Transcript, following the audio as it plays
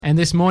And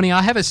this morning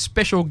I have a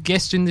special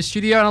guest in the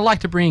studio, and I'd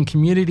like to bring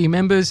community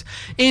members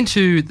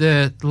into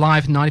the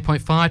Live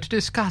 90.5 to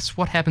discuss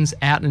what happens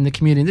out in the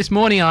community. And this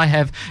morning I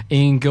have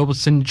Ian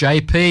Gilbertson,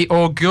 JP,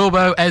 or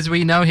Gilbo as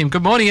we know him.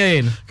 Good morning,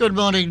 Ian. Good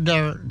morning,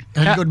 Darren,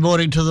 and good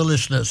morning to the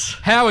listeners.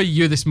 How are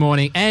you this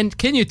morning? And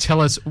can you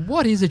tell us,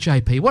 what is a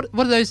JP? What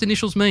do those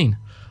initials mean?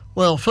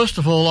 Well, first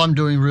of all, I'm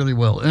doing really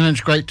well, and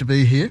it's great to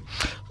be here.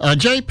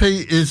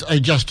 JP is a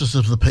Justice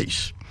of the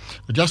Peace.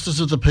 The Justice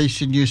of the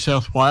Peace in New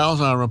South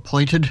Wales are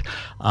appointed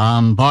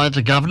by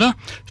the Governor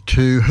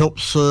to help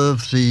serve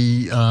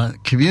the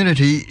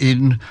community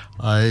in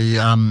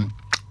a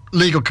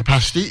legal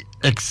capacity,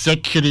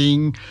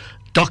 executing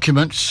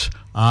documents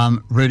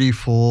ready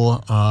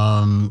for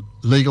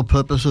legal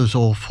purposes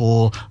or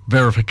for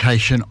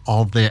verification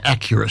of their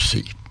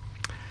accuracy.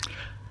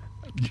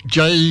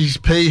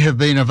 JP have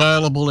been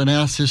available in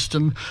our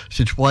system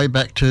since way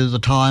back to the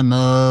time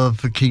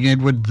of King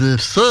Edward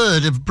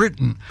III of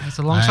Britain. That's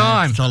a long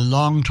time. It's a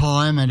long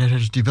time, and it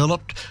has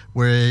developed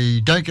where you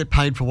don't get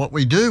paid for what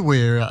we do.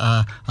 We're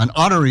an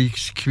honorary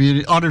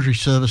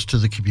service to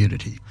the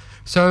community.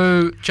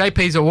 So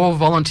JPs are all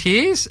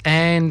volunteers,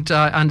 and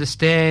I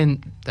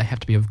understand they have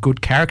to be of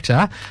good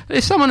character.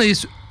 If someone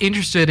is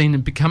interested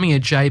in becoming a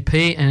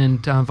JP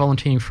and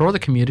volunteering for the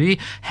community,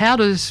 how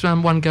does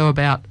one go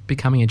about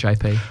becoming a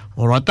JP?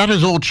 All right, that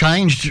has all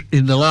changed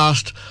in the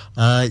last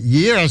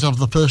year. As of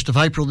the 1st of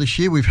April this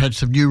year, we've had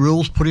some new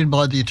rules put in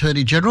by the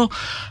Attorney-General,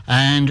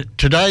 and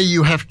today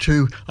you have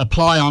to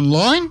apply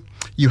online.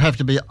 You have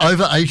to be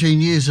over 18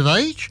 years of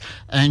age,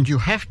 and you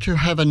have to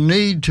have a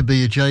need to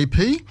be a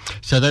JP.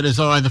 So that is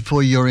either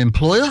for your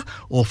employer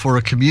or for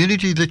a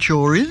community that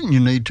you're in. You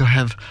need to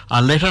have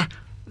a letter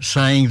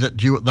saying that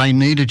they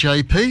need a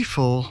JP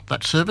for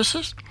that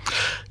services.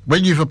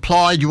 When you've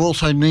applied, you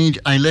also need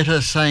a letter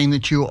saying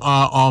that you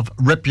are of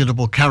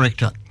reputable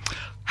character.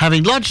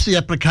 Having lodged the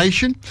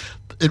application,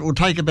 it will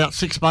take about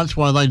 6 months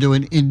while they do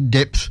an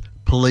in-depth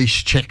police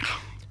check.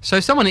 So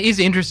if someone is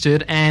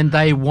interested and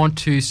they want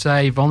to,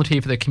 say,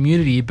 volunteer for the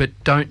community but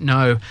don't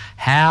know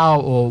how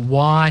or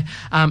why,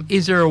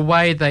 is there a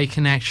way they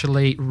can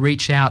actually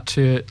reach out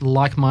to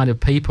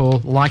like-minded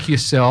people like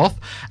yourself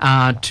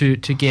to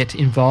get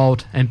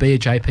involved and be a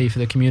JP for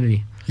the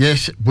community?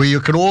 Yes,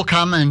 you can all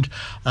come and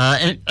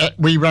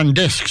we run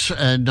desks,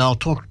 and I'll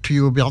talk to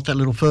you about that a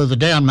little further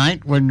down,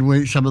 mate,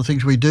 when some of the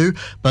things we do.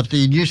 But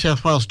the New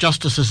South Wales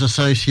Justices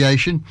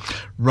Association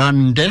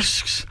run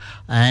desks,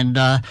 and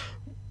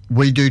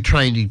we do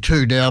training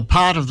too. Now,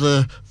 part of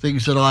the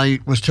things that I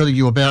was telling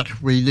you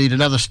about, we need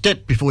another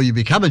step before you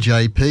become a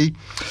JP.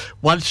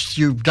 Once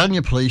you've done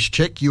your police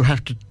check, you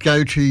have to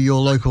go to your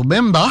local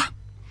member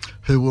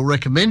who will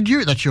recommend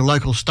you. That's your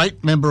local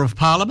state member of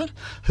parliament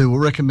who will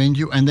recommend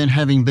you. And then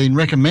having been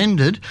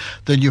recommended,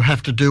 then you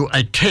have to do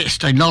a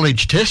test, a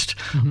knowledge test,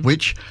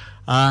 which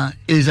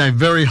is a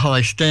very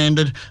high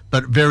standard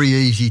but very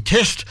easy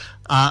test.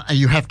 And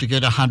you have to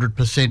get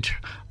 100%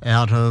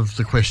 out of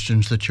the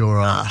questions that you're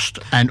asked.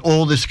 And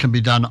all this can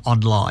be done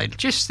online.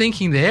 Just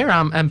thinking there,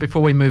 and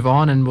before we move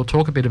on, and we'll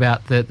talk a bit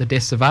about the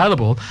desks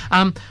available,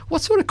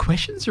 what sort of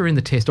questions are in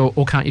the test,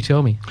 or can't you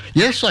tell me?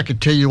 Yes, I could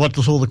tell you what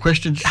all the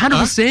questions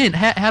 100%.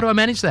 How do I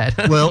manage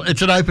that? Well,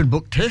 it's an open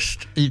book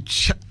test.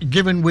 It's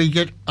given we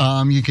get,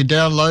 you can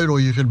download or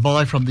you can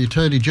buy from the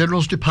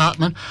Attorney-General's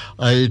Department,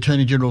 a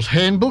Attorney-General's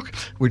handbook,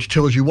 which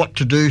tells you what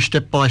to do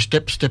step by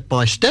step,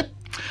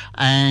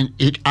 and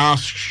it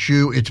asks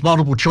you, it's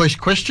multiple choice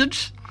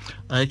questions,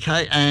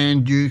 okay,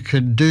 and you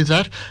can do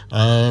that.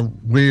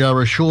 We are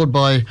assured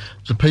by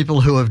the people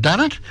who have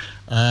done it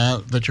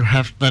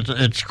that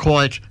it's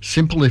quite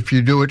simple if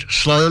you do it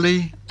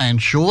slowly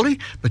and surely,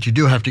 but you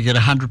do have to get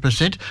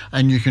 100%,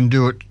 and you can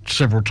do it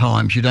several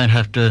times. You don't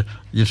have to,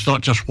 it's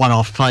not just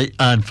one-off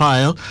and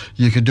fail.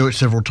 You can do it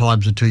several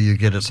times until you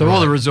get it. So all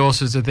the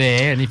resources are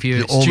there, and if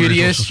you're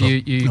studious,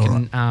 you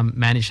can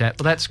manage that.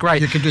 Well, that's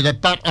great. You can do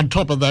that, but on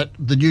top of that,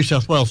 the New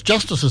South Wales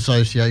Justice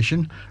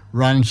Association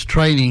runs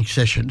training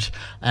sessions,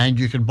 and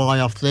you can buy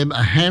off them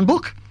a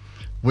handbook,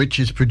 which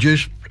is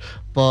produced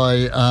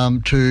by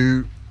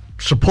to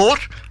support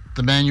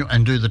the manual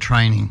and do the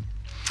training.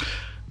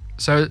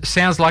 So it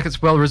sounds like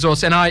it's well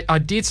resourced. And I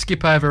did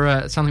skip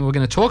over something we're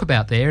going to talk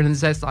about there, and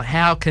that's like,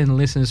 how can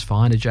listeners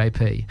find a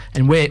JP?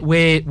 And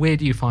where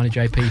do you find a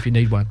JP if you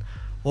need one?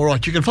 All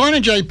right, you can find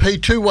a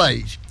JP two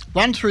ways.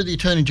 One, through the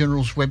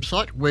Attorney-General's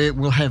website, where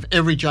we'll have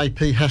every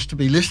JP has to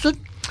be listed,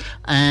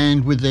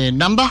 and with their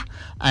number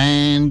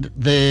and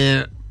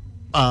their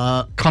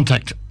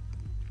contact.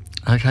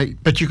 Okay,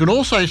 but you can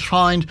also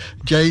find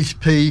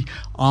JP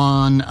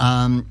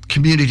on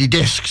community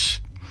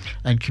desks,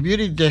 and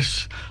community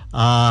desks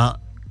are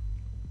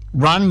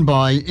run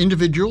by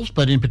individuals,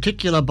 but in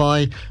particular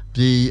by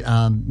the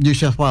New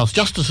South Wales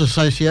Justice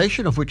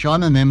Association, of which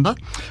I'm a member,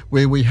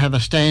 where we have a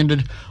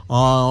standard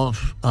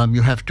of,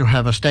 you have to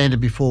have a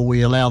standard before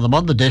we allow them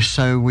on the desk,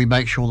 so we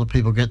make sure that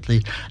people get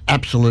the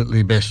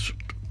absolutely best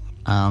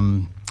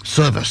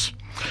service.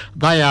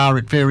 They are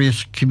at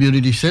various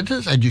community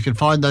centres, and you can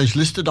find those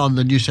listed on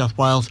the New South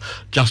Wales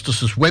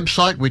Justice's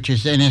website, which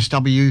is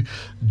nswja.org.au.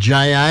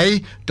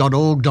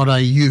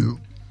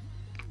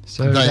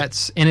 So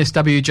that's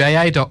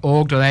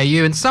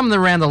nswja.org.au, and some of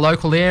them around the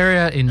local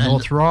area in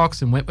North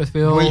Rocks and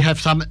Wentworthville. We have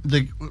some.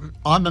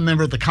 I'm a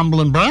member of the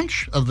Cumberland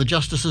branch of the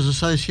Justices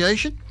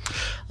Association.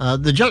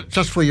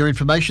 Just for your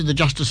information, the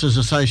Justices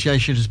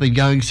Association has been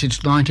going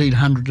since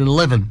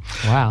 1911.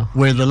 Wow.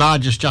 We're the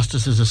largest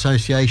Justices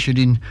Association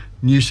in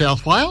New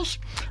South Wales,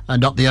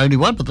 and not the only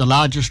one, but the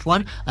largest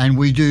one, and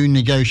we do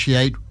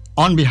negotiate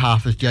on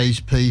behalf of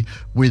JSP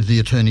with the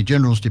Attorney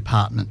General's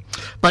Department.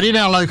 But in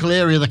our local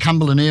area, the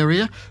Cumberland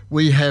area,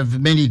 we have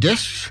many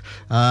desks,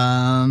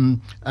 and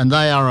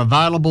they are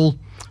available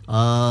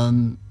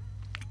online.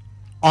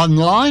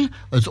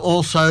 It's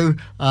also,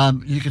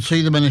 you can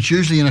see them, and it's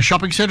usually in a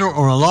shopping centre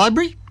or a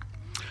library,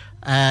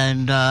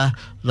 and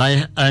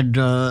they're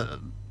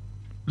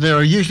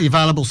usually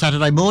available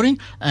Saturday morning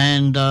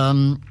and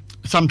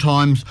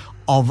sometimes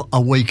of a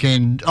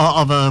weekend,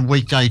 of a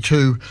weekday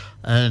too,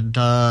 and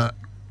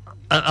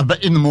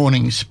in the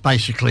mornings,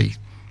 basically.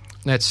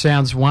 That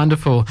sounds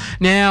wonderful.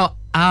 Now,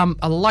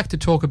 I'd like to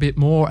talk a bit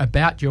more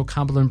about your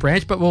Cumberland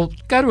branch, but we'll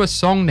go to a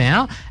song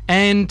now.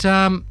 And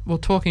we're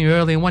talking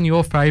earlier, one of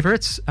your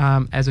favourites,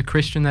 as a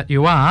Christian that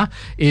you are,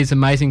 is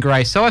Amazing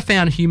Grace. So I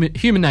found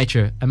Human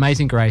Nature,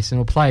 Amazing Grace, and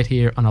we'll play it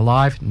here on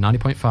Alive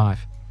 90.5.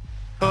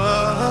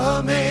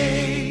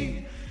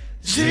 Amazing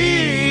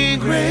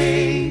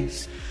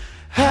grace,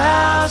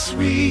 how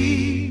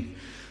sweet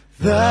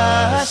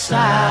the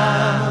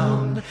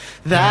sound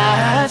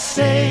that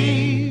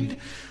saved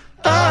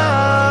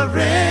a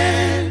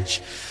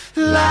wretch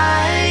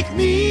like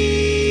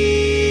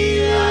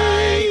me,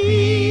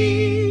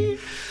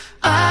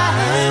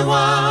 I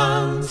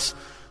once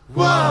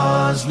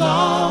was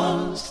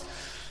lost,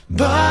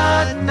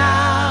 but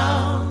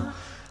now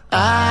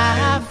I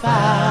am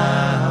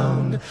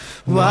found,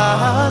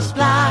 was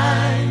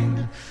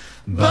blind,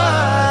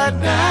 but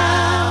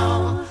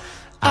now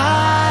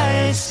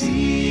I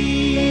see.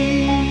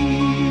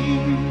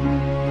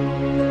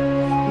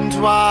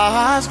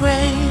 'Twas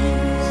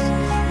grace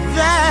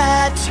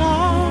that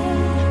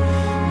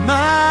taught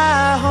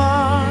my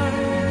heart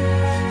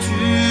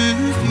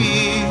to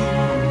feel,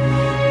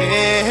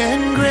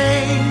 and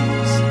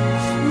grace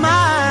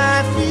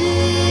my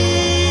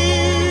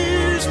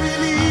fears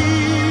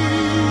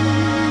relieved.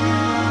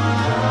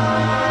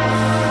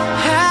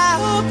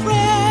 How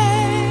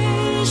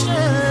precious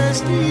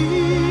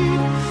did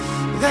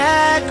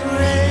that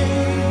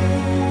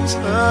grace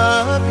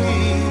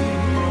appear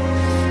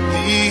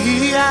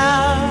the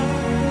hour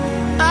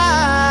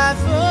I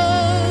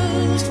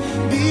first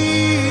believed.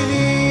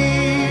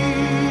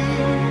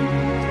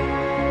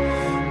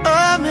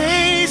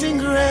 Amazing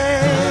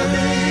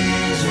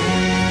grace,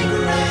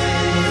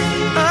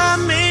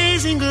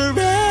 amazing grace,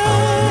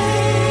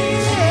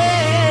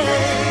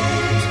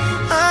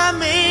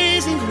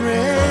 amazing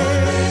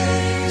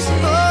grace.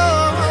 Oh,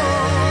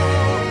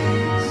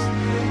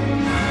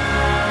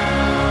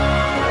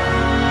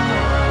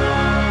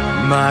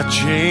 my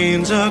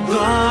chains are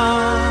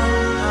gone,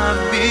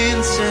 I've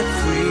been set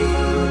free.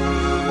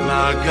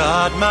 My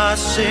God, my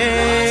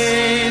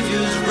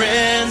Savior's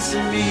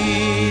ransomed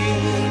me,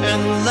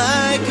 and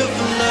like a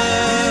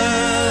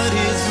flood,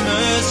 His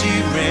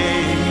mercy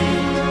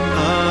rained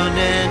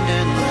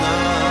unending love.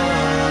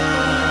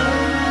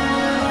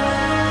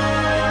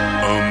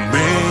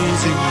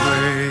 Amazing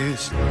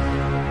grace,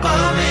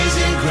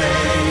 amazing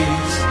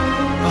grace,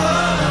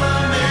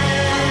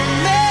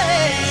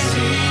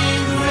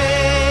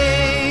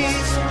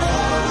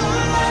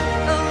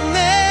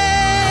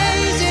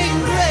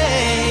 amazing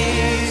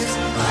grace, amazing grace,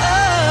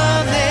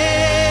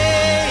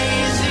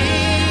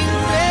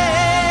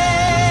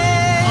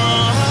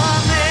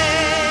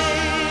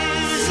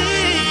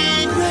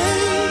 amazing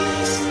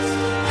grace,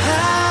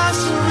 how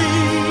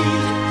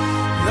sweet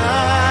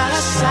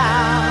the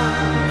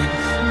sound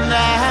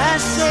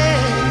that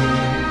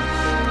saved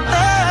a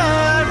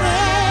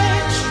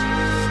wretch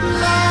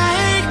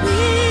like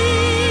me.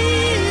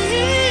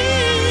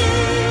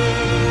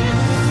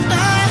 I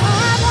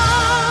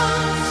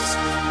once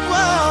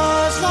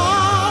was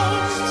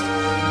lost,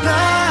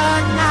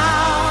 but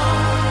now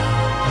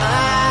I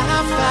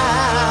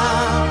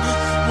found,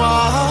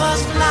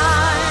 was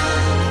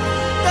blind,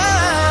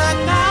 but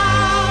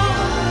now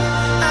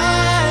I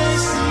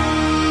see.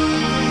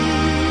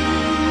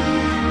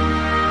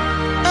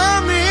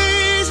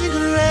 Amazing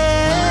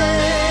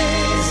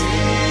grace,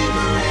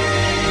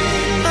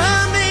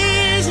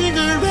 amazing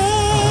grace,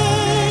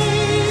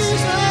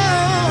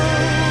 oh,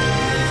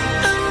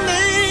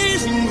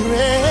 amazing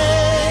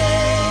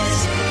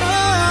grace, oh,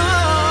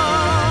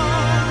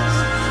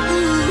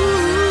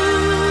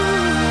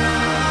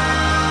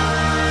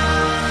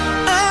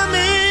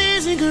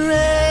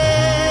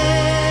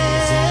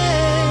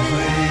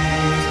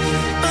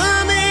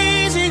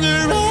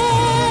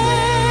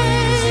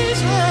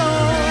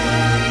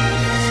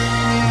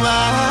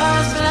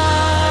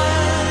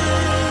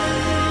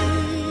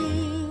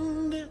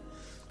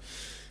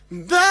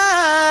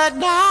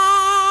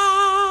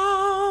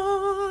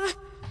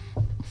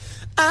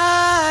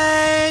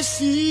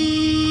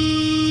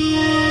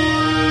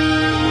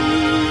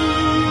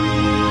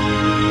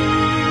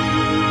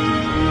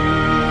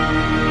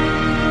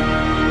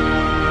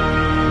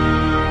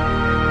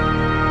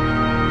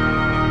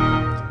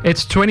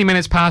 It's 20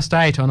 minutes past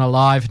 8 on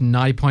Alive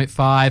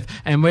 90.5,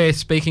 and we're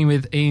speaking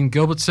with Ian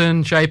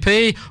Gilbertson,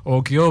 JP,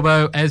 or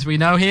Gilbo as we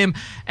know him,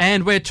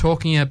 and we're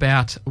talking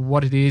about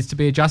what it is to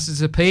be a Justice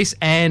of the Peace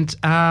and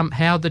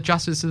how the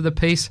Justices of the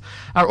Peace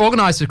are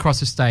organised across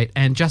the state.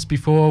 And just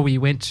before we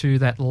went to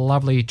that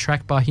lovely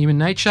track by Human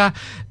Nature,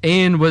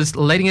 Ian was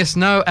letting us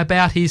know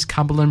about his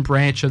Cumberland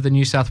branch of the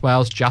New South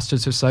Wales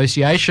Justice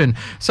Association.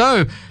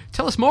 So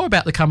tell us more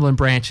about the Cumberland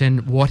branch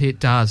and what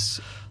it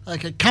does.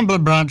 Okay,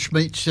 Cumberland branch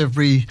meets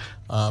every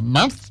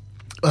month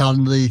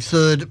on the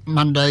third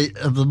Monday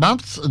of the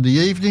month in the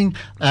evening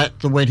at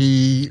the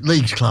Weddy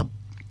Leagues Club.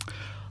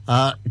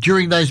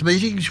 During those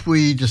meetings,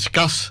 we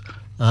discuss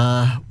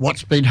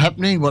what's been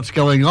happening, what's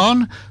going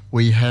on.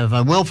 We have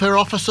a welfare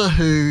officer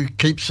who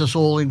keeps us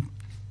all in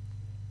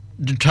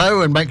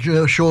tow and makes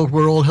sure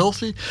we're all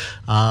healthy.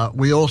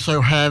 We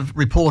also have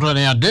report on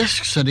our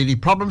desks and any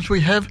problems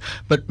we have,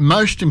 but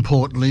most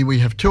importantly, we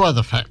have two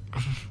other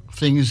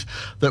things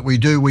that we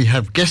do. We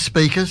have guest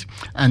speakers,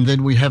 and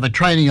then we have a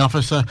training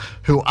officer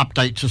who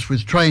updates us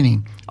with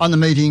training. On the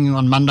meeting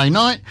on Monday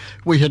night,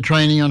 we had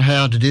training on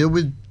how to deal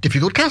with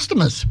difficult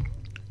customers.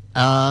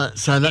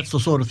 So that's the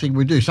sort of thing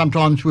we do.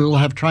 Sometimes we'll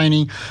have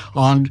training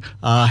on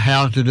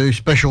how to do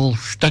special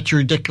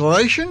statutory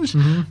declarations,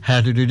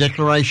 how to do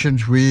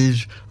declarations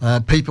with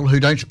people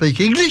who don't speak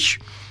English,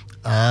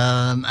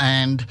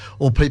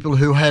 or people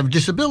who have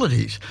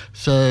disabilities.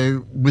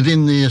 So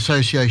within the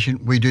association,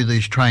 we do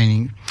these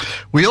training.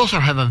 We also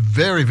have a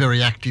very,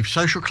 very active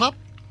social club.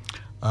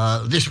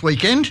 This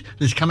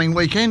coming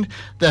weekend,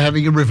 they're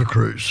having a river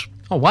cruise.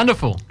 Oh,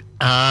 wonderful.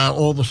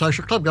 All the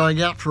social club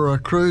going out for a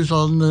cruise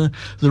on the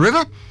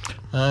river.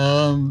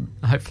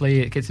 Hopefully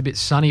it gets a bit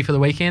sunny for the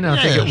weekend.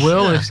 I think it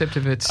will, except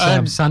if it's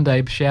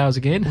Sunday showers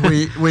again.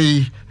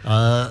 we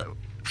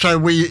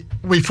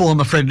form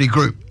a friendly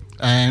group,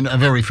 and a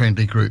very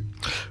friendly group.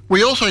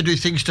 We also do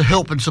things to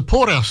help and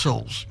support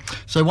ourselves.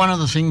 So one of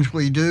the things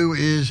we do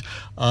is,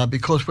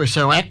 because we're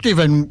so active,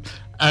 and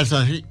as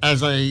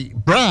a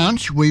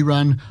branch, we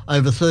run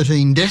over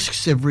 13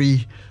 desks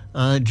during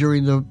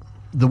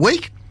the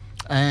week.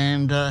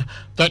 And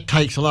that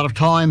takes a lot of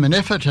time and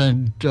effort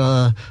and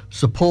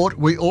support.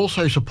 We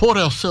also support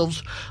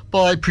ourselves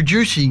by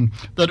producing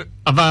that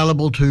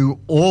available to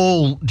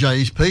all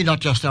JSP, not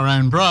just our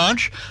own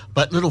branch,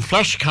 but little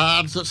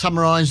flashcards that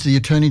summarise the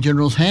Attorney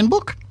General's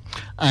handbook,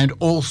 and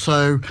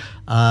also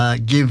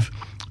give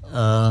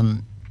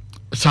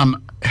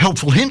some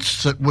helpful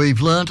hints that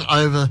we've learnt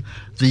over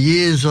the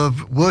years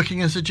of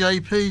working as a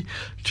JP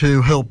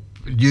to help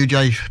new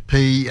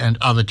JP and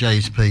other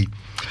JSP.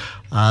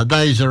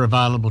 These are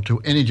available to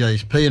any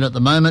JSP, and at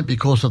the moment,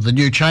 because of the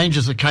new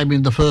changes that came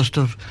in the 1st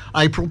of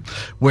April,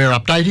 we're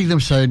updating them,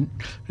 so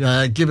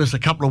give us a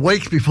couple of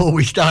weeks before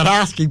we start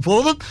asking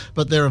for them,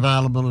 but they're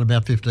available at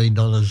about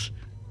 $15.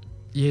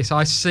 Yes,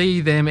 I see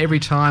them every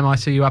time I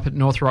see you up at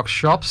North Rock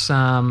Shops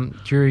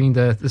during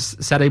the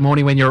Saturday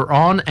morning when you're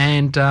on,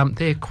 and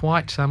they're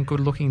quite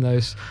good looking,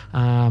 those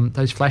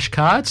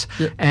flashcards.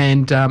 Yep.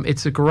 And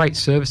it's a great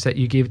service that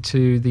you give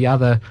to the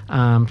other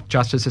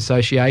justice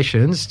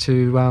associations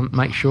to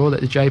make sure that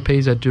the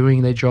JPs are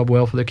doing their job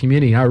well for the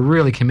community. I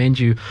really commend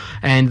you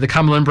and the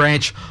Cumberland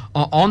branch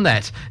on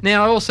that.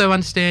 Now, I also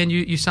understand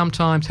you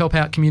sometimes help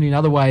out community in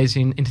other ways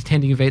in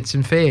attending events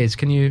and fairs.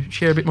 Can you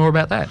share a bit more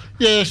about that?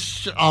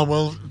 Yes,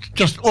 well,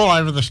 just all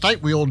over the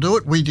state we all do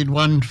it. We did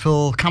one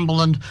for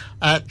Cumberland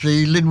at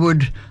the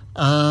Linwood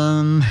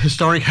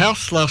Historic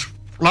House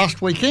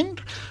last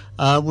weekend.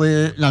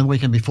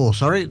 Weekend before,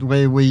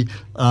 where we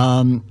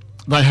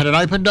they had an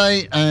open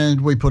day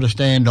and we put a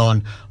stand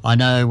on. I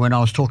know when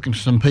I was talking to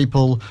some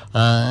people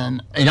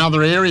in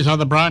other areas,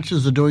 other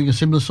branches are doing a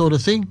similar sort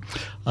of thing,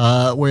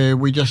 where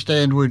we just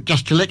stand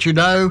just to let you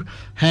know,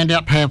 hand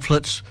out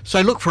pamphlets,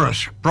 say look for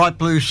us, bright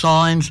blue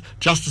signs,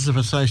 Justice of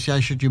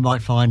Association, you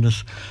might find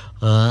us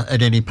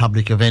at any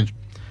public event.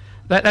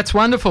 That's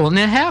wonderful.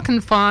 Now, how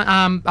can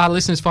our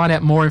listeners find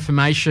out more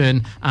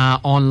information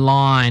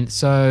online?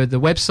 So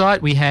the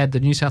website, we had the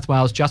New South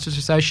Wales Justice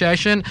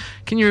Association.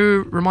 Can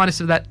you remind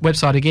us of that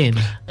website again?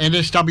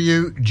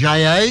 nswja.org.au.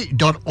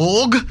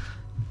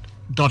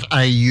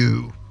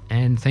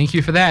 And thank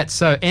you for that.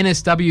 So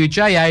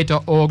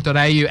nswja.org.au.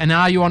 And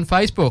are you on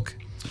Facebook?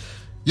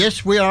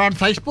 Yes, we are on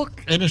Facebook,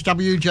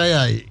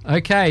 NSWJA.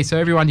 Okay, so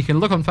everyone, you can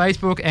look on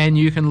Facebook and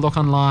you can look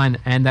online,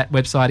 and that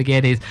website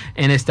again is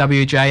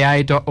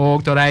nswja.org.au.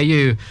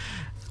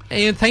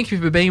 Ian, thank you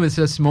for being with us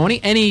this morning.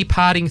 Any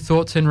parting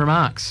thoughts and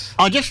remarks?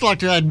 I'd just like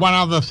to add one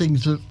other thing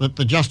that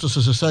the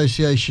Justices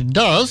Association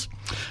does,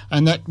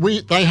 and that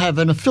they have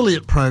an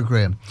affiliate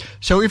program.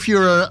 So if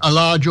you're a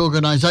large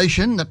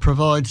organisation that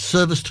provides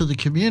service to the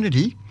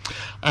community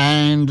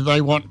and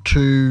they want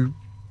to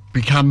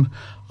become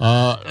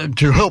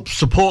to help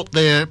support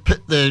their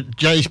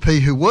JSP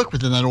who work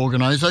within that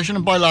organisation,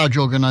 and by large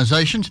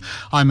organisations,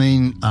 I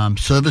mean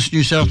Service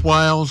New South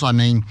Wales, I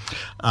mean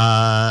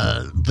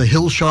the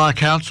Hillshire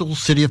Council,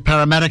 City of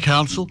Parramatta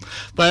Council.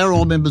 They are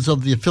all members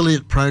of the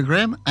affiliate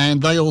program,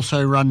 and they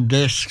also run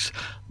desks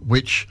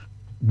which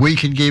we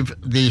can give,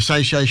 the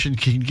association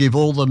can give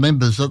all the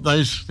members of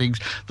those things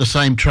the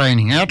same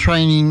training. Our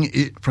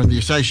training from the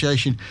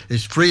association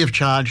is free of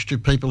charge to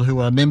people who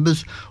are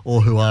members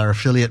or who are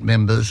affiliate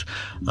members.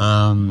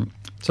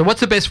 So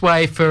what's the best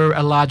way for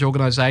a large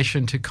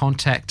organisation to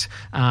contact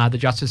the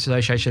Justice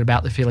Association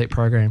about the affiliate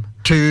program?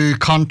 To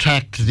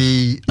contact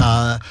the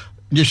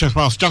New South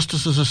Wales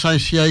Justices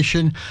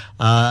Association,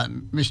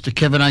 Mr.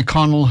 Kevin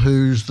O'Connell,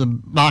 who's the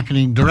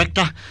marketing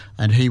director,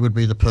 and he would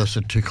be the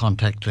person to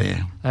contact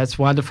there. That's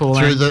wonderful.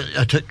 Through the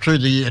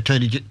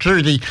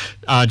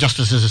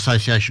Justices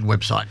Association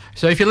website.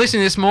 So if you're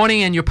listening this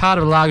morning and you're part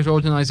of a large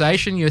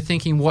organisation, you're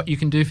thinking what you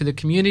can do for the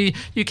community,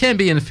 you can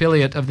be an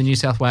affiliate of the New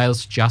South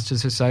Wales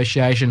Justice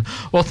Association.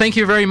 Well, thank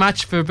you very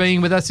much for being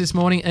with us this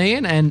morning,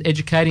 Ian, and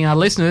educating our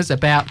listeners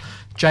about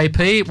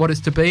JP, what it's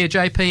to be a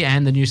JP,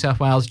 and the New South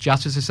Wales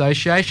Justice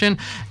Association,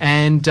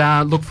 and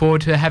look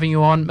forward to having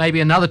you on maybe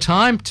another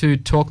time to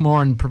talk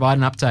more and provide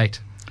an update.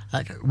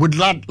 Would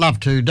love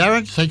to,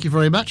 Darren. Thank you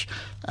very much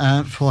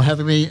for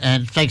having me,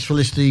 and thanks for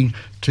listening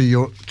to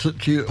your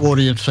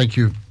audience. Thank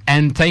you.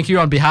 And thank you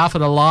on behalf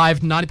of the Live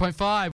 90.5.